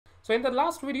So in the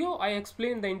last video, I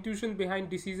explained the intuition behind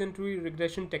decision tree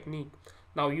regression technique.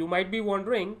 Now you might be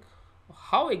wondering,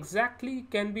 how exactly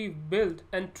can we build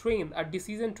and train a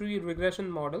decision tree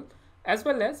regression model as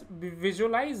well as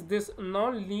visualize this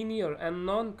non-linear and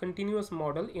non-continuous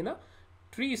model in a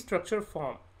tree structure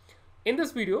form. In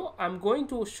this video, I'm going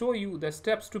to show you the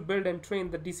steps to build and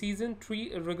train the decision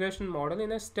tree regression model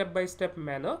in a step-by-step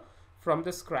manner from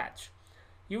the scratch.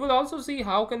 You will also see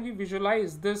how can we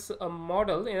visualize this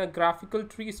model in a graphical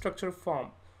tree structure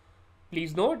form.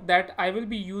 Please note that I will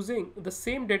be using the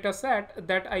same data set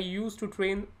that I used to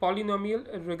train polynomial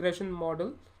regression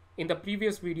model in the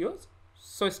previous videos,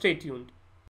 so stay tuned.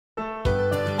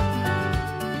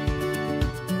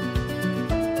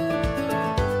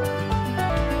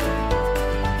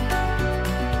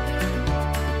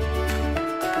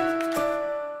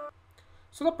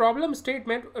 So the problem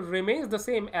statement remains the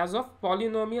same as of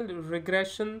polynomial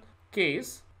regression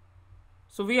case.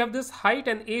 So we have this height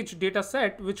and age data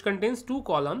set which contains two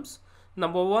columns.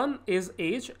 Number one is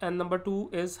age and number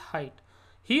two is height.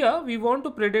 Here we want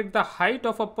to predict the height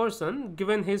of a person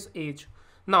given his age.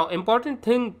 Now important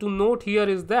thing to note here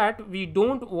is that we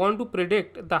don't want to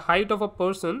predict the height of a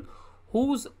person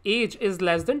whose age is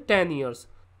less than 10 years.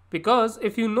 Because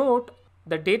if you note,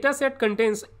 the data set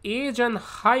contains age and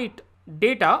height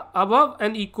data above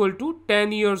and equal to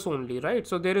 10 years only, right?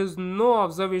 So there is no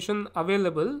observation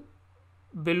available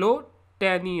below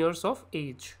 10 years of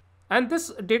age, and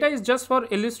this data is just for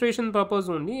illustration purpose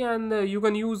only, and you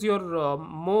can use your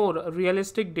more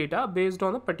realistic data based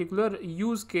on a particular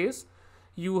use case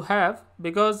you have,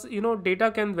 because data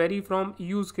can vary from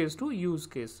use case to use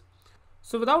case.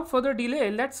 So without further delay,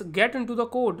 let's get into the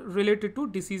code related to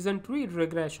decision tree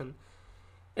regression.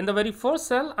 In the very first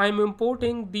cell, I'm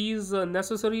importing these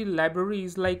necessary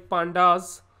libraries like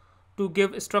pandas to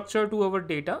give structure to our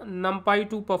data, numpy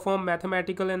to perform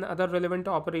mathematical and other relevant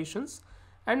operations,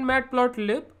 and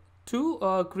matplotlib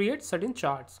to create certain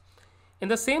charts. In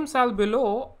the same cell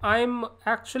below, I'm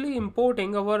actually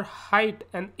importing our height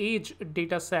and age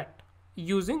data set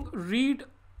using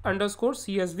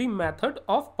read_csv method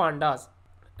of pandas.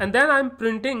 And then I'm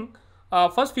printing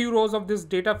first few rows of this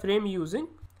data frame using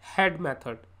head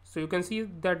method. So you can see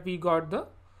that we got the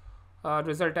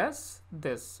result as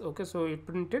this. Okay, so it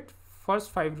printed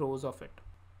first 5 rows of it.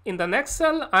 In the next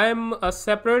cell, I am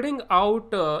separating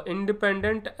out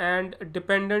independent and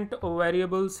dependent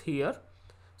variables here.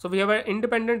 So we have an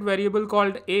independent variable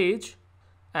called age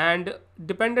and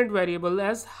dependent variable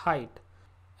as height.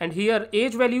 And here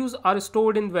age values are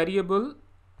stored in variable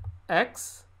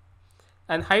x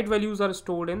and height values are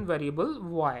stored in variable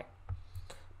y.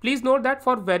 Please note that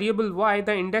for variable y,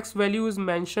 the index value is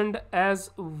mentioned as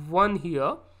 1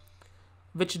 here,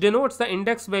 which denotes the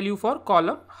index value for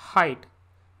column height,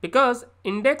 because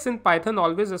index in Python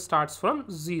always starts from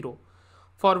 0.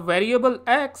 For variable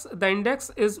x, the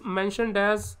index is mentioned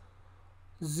as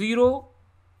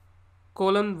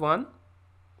 0:1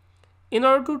 in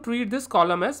order to treat this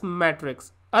column as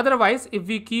matrix. Otherwise, if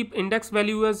we keep index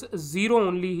value as 0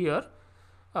 only here,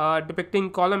 depicting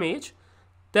column age,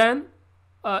 then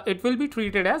it will be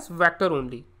treated as vector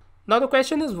only. Now the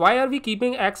question is, why are we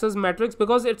keeping x as matrix?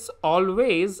 Because it's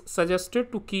always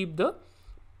suggested to keep the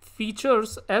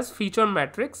features as feature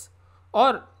matrix,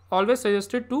 or always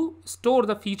suggested to store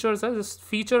the features as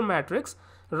feature matrix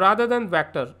rather than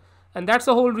vector. And that's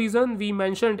the whole reason we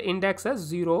mentioned index as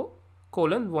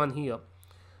 0:1 here.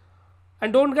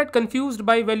 And don't get confused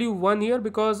by value 1 here,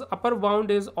 because upper bound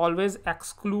is always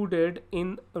excluded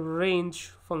in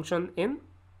range function in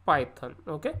Python.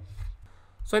 Okay,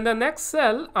 so in the next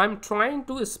cell, I'm trying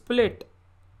to split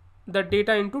the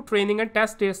data into training and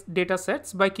test data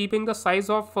sets by keeping the size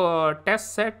of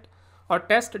test set or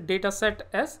test data set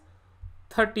as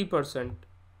 30%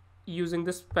 using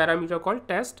this parameter called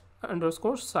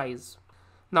test_size.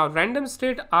 Now random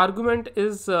state argument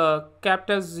is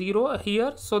kept as 0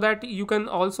 here, so that you can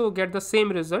also get the same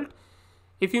result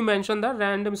if you mention the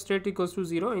random state equals to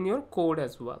 0 in your code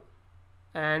as well.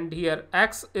 And here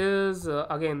x is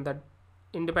again the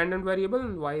independent variable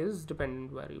and y is dependent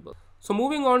variable. So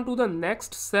moving on to the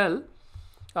next cell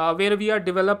where we are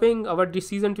developing our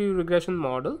decision tree regression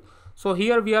model. So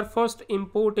here we are first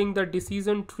importing the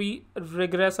decision tree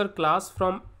regressor class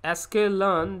from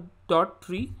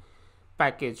sklearn.tree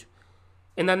package.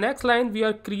 In the next line, we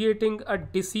are creating a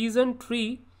decision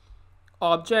tree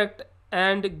object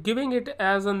and giving it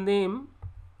as a name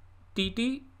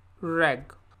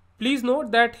ttReg. Please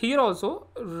note that here also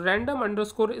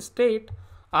random_state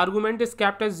argument is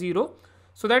kept as 0,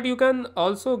 so that you can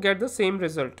also get the same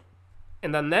result.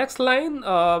 In the next line,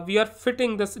 we are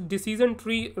fitting this decision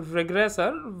tree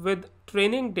regressor with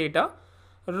training data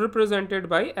represented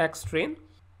by xtrain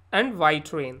and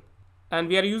ytrain. And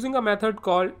we are using a method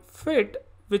called fit,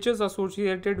 which is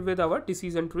associated with our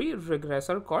decision tree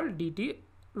regressor called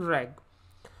dtreg.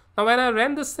 Now when I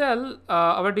ran the cell,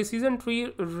 our decision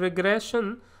tree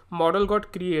regression model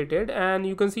got created, and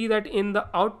you can see that in the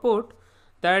output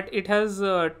that it has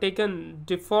taken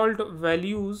default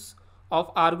values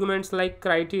of arguments like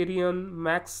criterion,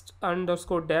 max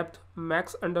underscore depth,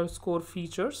 max underscore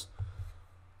features,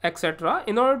 etc.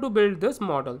 in order to build this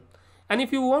model. And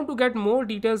if you want to get more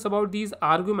details about these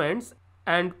arguments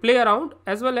and play around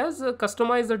as well as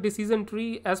customize the decision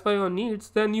tree as per your needs,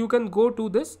 then you can go to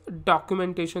this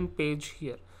documentation page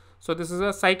here. So this is a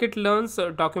scikit-learn's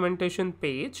documentation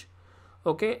page,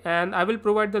 okay, and I will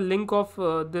provide the link of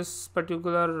this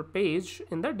particular page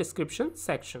in the description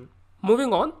section.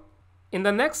 Moving on, in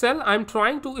the next cell I'm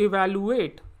trying to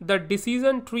evaluate the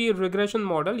decision tree regression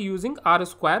model using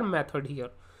RSquare method here.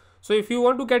 So if you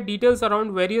want to get details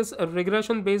around various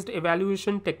regression based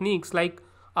evaluation techniques like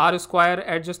R-square,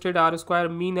 adjusted R-square,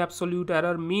 mean absolute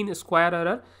error, mean square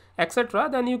error, etc.,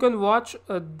 then you can watch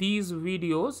these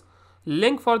videos.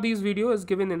 Link for these videos is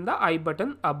given in the I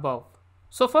button above.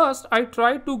 So first I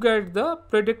tried to get the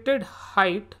predicted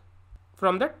height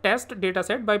from the test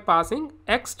dataset by passing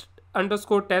x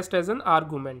underscore test as an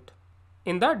argument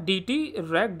in the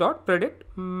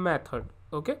dtreg.predict method.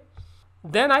 Okay.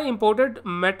 Then I imported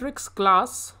matrix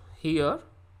class here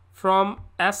from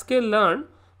sklearn,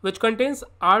 which contains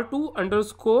r2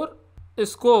 underscore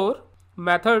score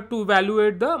method to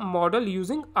evaluate the model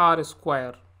using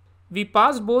R-square. We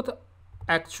passed both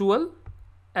actual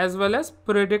as well as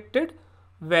predicted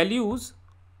values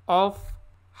of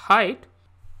height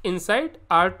inside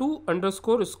r2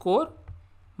 underscore score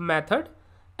method,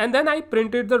 and then I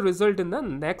printed the result in the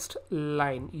next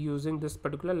line using this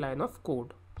particular line of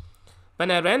code. When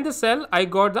I ran the cell, I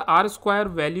got the R-square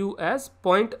value as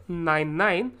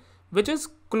 0.99, which is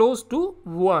close to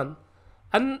 1.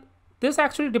 And this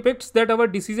actually depicts that our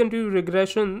decision tree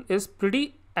regression is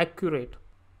pretty accurate.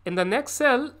 In the next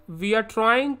cell, we are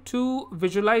trying to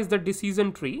visualize the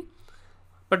decision tree.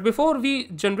 But before we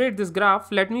generate this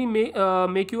graph, let me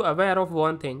make you aware of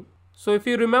one thing. So if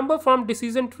you remember from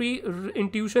decision tree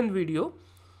intuition video,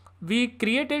 we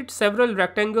created several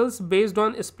rectangles based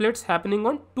on splits happening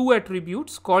on two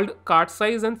attributes called cart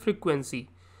size and frequency.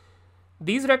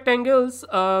 These rectangles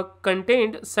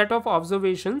contained set of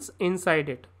observations inside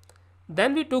it.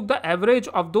 Then we took the average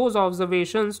of those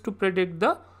observations to predict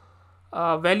the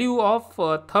value of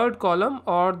third column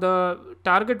or the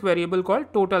target variable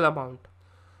called total amount.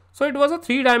 So it was a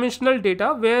three-dimensional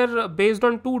data where based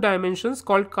on two dimensions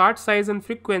called cart size and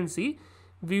frequency,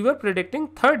 we were predicting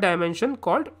third dimension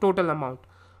called total amount.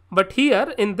 But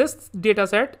here in this data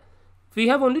set, we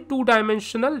have only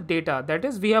two-dimensional data. That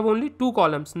is, we have only two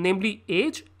columns, namely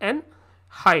age and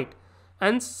height.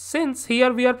 And since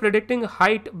here we are predicting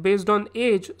height based on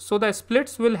age, so the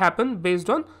splits will happen based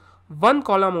on one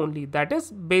column only. That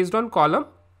is, based on column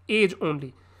age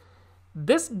only.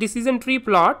 This decision tree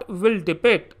plot will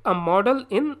depict a model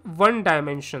in one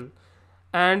dimension,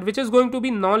 and which is going to be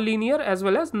non-linear as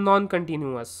well as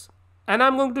non-continuous, and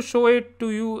I'm going to show it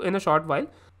to you in a short while.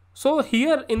 So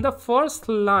here in the first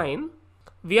line,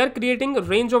 we are creating a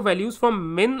range of values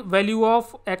from min value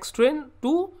of xtrain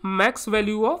to max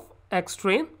value of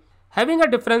xtrain, having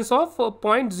a difference of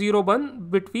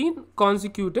 0.01 between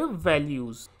consecutive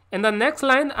values. In the next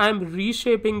line, I am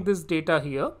reshaping this data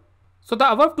here. So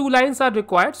the above two lines are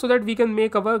required so that we can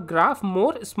make our graph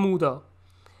more smoother.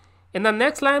 In the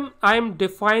next line, I am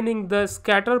defining the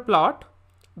scatter plot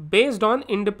based on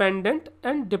independent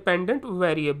and dependent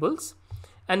variables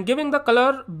and giving the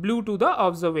color blue to the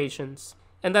observations.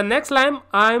 In the next line,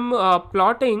 I am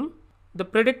plotting the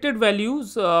predicted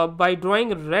values by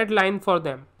drawing a red line for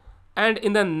them. And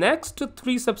in the next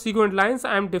three subsequent lines,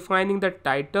 I am defining the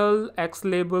title, X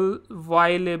label,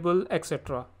 Y label,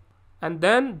 etc. And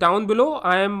then down below,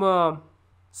 I am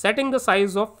setting the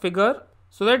size of figure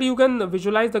so that you can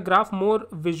visualize the graph more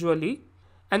visually.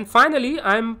 And finally,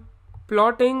 I am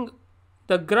plotting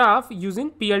the graph using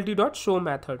plt.show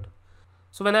method.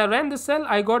 So when I ran this cell,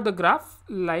 I got the graph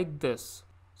like this.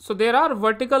 So there are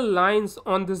vertical lines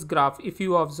on this graph if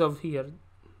you observe here,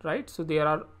 right? So there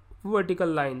are vertical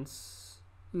lines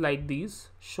like these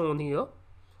shown here,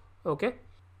 okay?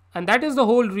 And that is the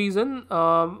whole reason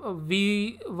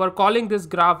we were calling this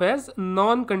graph as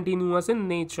non-continuous in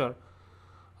nature,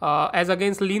 as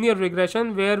against linear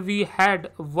regression where we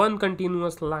had one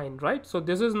continuous line, right? So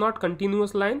this is not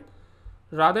continuous line,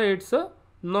 rather it's a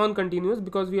non-continuous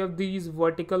because we have these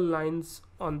vertical lines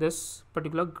on this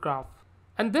particular graph.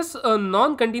 And this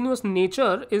non-continuous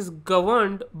nature is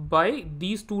governed by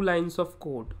these two lines of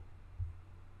code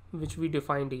which we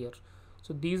defined here.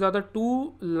 So these are the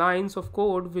two lines of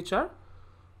code which are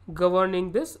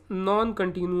governing this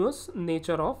non-continuous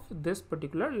nature of this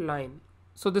particular line.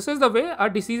 So this is the way a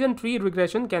decision tree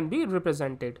regression can be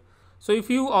represented. So if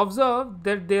you observe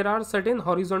that there are certain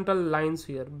horizontal lines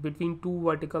here between two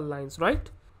vertical lines, right?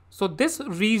 So this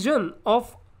region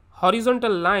of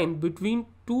horizontal line between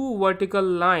two vertical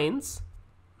lines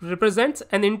represents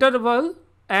an interval,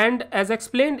 and as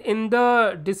explained in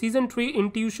the decision tree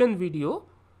intuition video,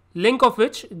 link of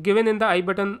which given in the I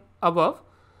button above,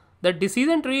 the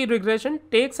decision tree regression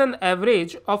takes an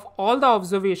average of all the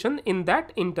observation in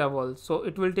that interval. So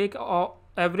it will take an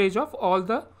average of all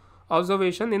the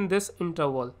observation in this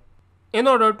interval in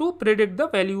order to predict the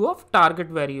value of target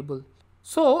variable.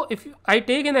 So if I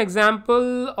take an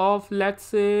example of, let's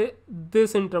say,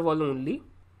 this interval only,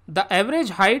 the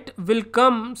average height will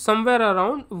come somewhere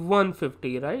around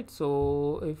 150, right?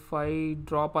 So if I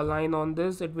drop a line on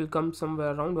this, it will come somewhere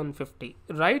around 150,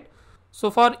 right?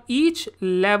 So for each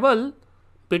level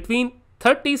between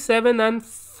 37 and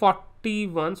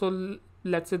 41, so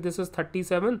let's say this is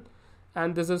 37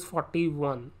 and this is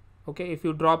 41. Okay, if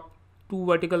you drop two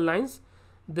vertical lines,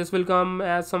 this will come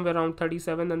as somewhere around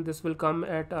 37 and this will come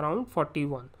at around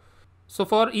 41. So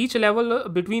for each level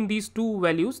between these two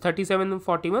values, 37 and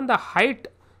 41, the height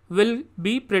will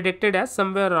be predicted as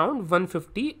somewhere around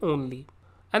 150 only.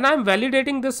 And I am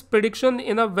validating this prediction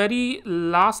in a very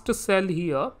last cell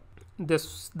here,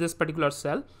 this particular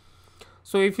cell.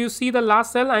 So if you see the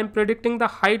last cell, I am predicting the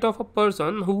height of a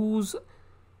person whose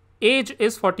age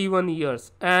is 41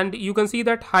 years, and you can see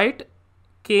that height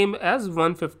came as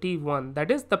 151.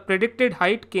 That is, the predicted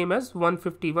height came as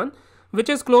 151, which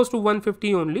is close to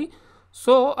 150 only.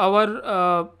 So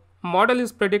our model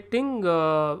is predicting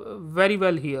very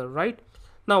well here, right?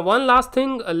 Now one last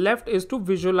thing left is to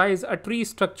visualize a tree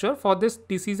structure for this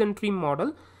decision tree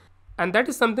model, and that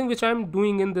is something which I am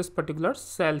doing in this particular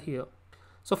cell here.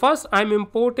 So first I am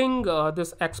importing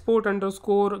this export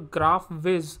underscore graph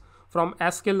viz from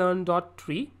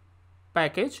sklearn.tree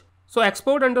package. So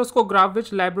export underscore graph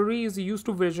viz library is used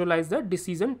to visualize the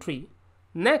decision tree.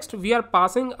 Next we are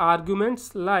passing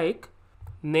arguments like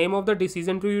name of the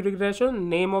decision tree regression,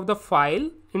 name of the file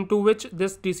into which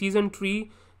this decision tree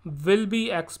will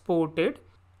be exported,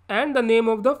 and the name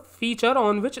of the feature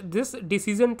on which this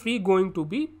decision tree going to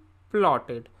be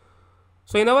plotted.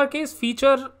 So in our case,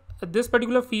 this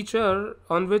particular feature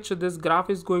on which this graph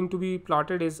is going to be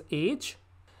plotted is age,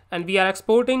 and we are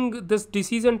exporting this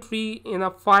decision tree in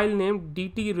a file named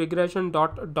dt_regression.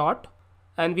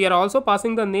 And we are also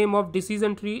passing the name of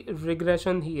decision tree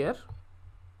regression here,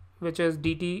 which is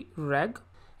dt_reg.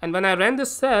 And when I ran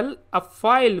this cell, a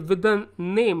file with the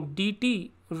name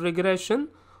dt_regression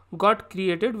got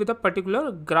created with a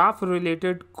particular graph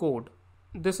related code.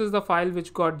 This is the file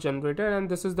which got generated, and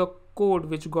this is the code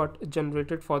which got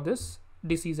generated for this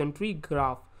decision tree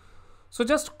graph. So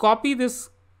just copy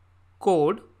this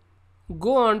code,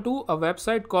 go on to a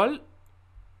website called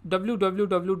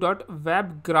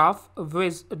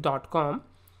www.webgraphviz.com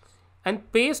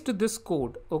and paste this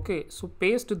code. Okay, so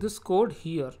paste this code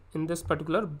here in this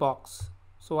particular box.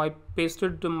 So I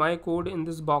pasted my code in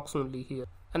this box only here.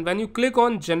 And when you click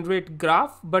on generate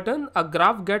graph button, a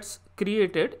graph gets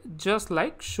created just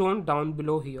like shown down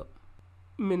below here.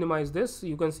 Minimize this.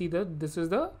 You can see that this is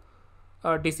the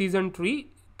decision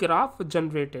tree graph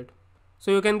generated.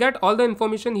 So you can get all the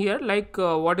information here, like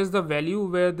what is the value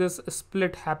where this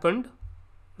split happened,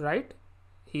 right?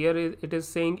 Here it is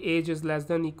saying age is less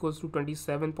than equals to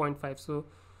 27.5. So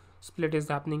split is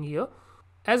happening here,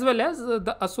 as well as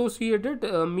the associated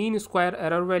mean square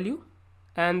error value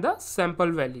and the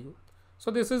sample value. So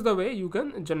this is the way you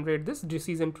can generate this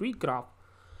decision tree graph.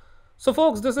 So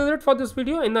folks, this is it for this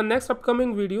video. In the next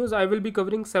upcoming videos, I will be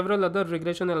covering several other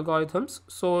regression algorithms.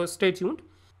 So stay tuned.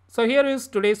 So here is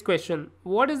today's question.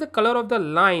 What is the color of the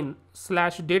line /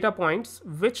 data points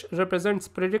which represents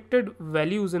predicted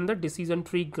values in the decision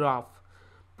tree graph?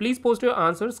 Please post your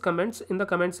answers, comments in the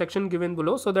comment section given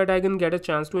below so that I can get a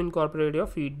chance to incorporate your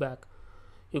feedback.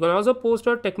 You can also post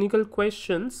your technical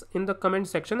questions in the comment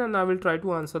section and I will try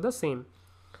to answer the same.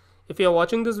 If you are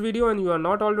watching this video and you are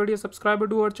not already a subscriber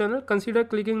to our channel, consider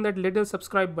clicking that little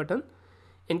subscribe button.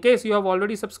 In case you have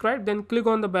already subscribed, then click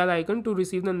on the bell icon to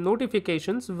receive the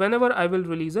notifications whenever I will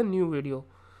release a new video.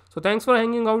 So thanks for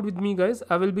hanging out with me guys.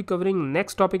 I will be covering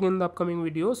next topic in the upcoming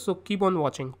videos. So keep on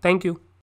watching. Thank you.